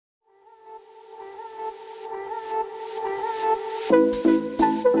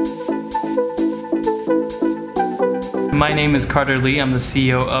My name is Carter Lee. I'm the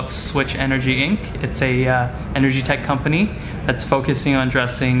CEO of SWTCH Energy Inc. It's a energy tech company that's focusing on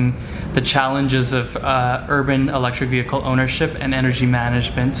addressing the challenges of urban electric vehicle ownership and energy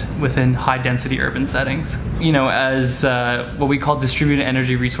management within high-density urban settings. You know, as what we call distributed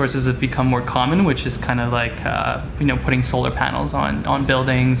energy resources have become more common, which is kind of like putting solar panels on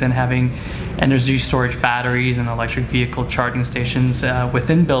buildings and having energy storage batteries and electric vehicle charging stations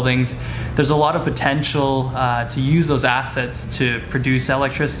within buildings. There's a lot of potential to use those assets to produce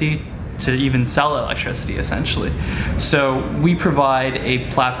electricity, to even sell electricity, essentially. So we provide a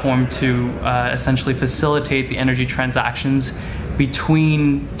platform to essentially facilitate the energy transactions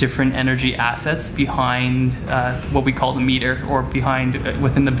between different energy assets behind what we call the meter, or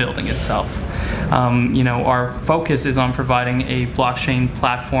within the building itself. Our focus is on providing a blockchain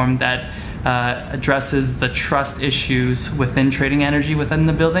platform that addresses the trust issues within trading energy within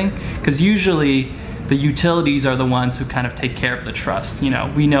the building, because usually the utilities are the ones who kind of take care of the trust.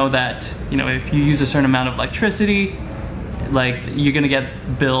 We know that if you use a certain amount of electricity, you're going to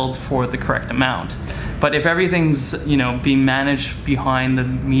get billed for the correct amount. But if everything's being managed behind the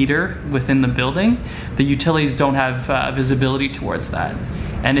meter within the building, the utilities don't have visibility towards that.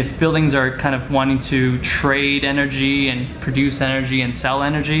 And if buildings are kind of wanting to trade energy and produce energy and sell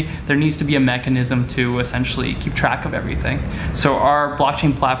energy, there needs to be a mechanism to essentially keep track of everything. So our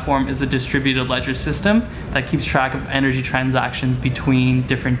blockchain platform is a distributed ledger system that keeps track of energy transactions between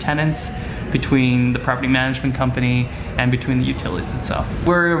different tenants, between the property management company, and between the utilities itself.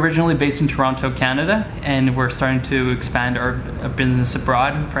 We're originally based in Toronto, Canada, and we're starting to expand our business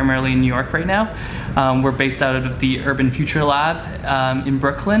abroad, primarily in New York right now. We're based out of the Urban Future Lab in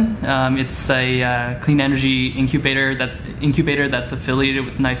Brooklyn. It's a clean energy incubator that's affiliated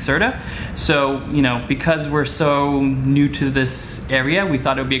with NYSERDA. So, because we're so new to this area, we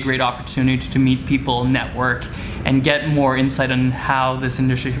thought it would be a great opportunity to meet people, network, and get more insight on how this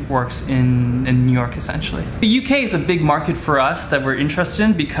industry works in New York, essentially. The UK is a big market for us that we're interested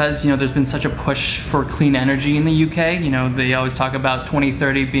in because, there's been such a push for clean energy in the UK. They always talk about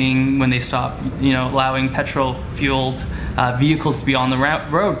 2030 being when they stop, allowing petrol-fueled vehicles to be on the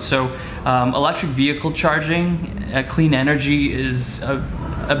road. So electric vehicle charging, clean energy is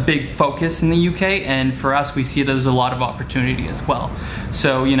a big focus in the UK, and for us we see it as a lot of opportunity as well.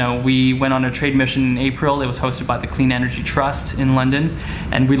 So we went on a trade mission in April. It was hosted by the Clean Energy Trust in London,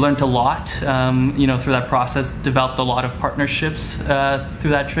 and we learned a lot through that process, developed a lot of partnerships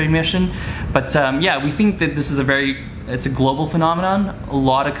through that trade mission. But we think that this is it's a global phenomenon. A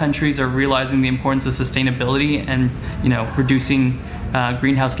lot of countries are realizing the importance of sustainability and reducing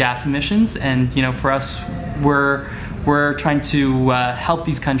greenhouse gas emissions, and for us, we're trying to help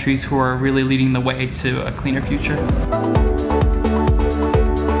these countries who are really leading the way to a cleaner future.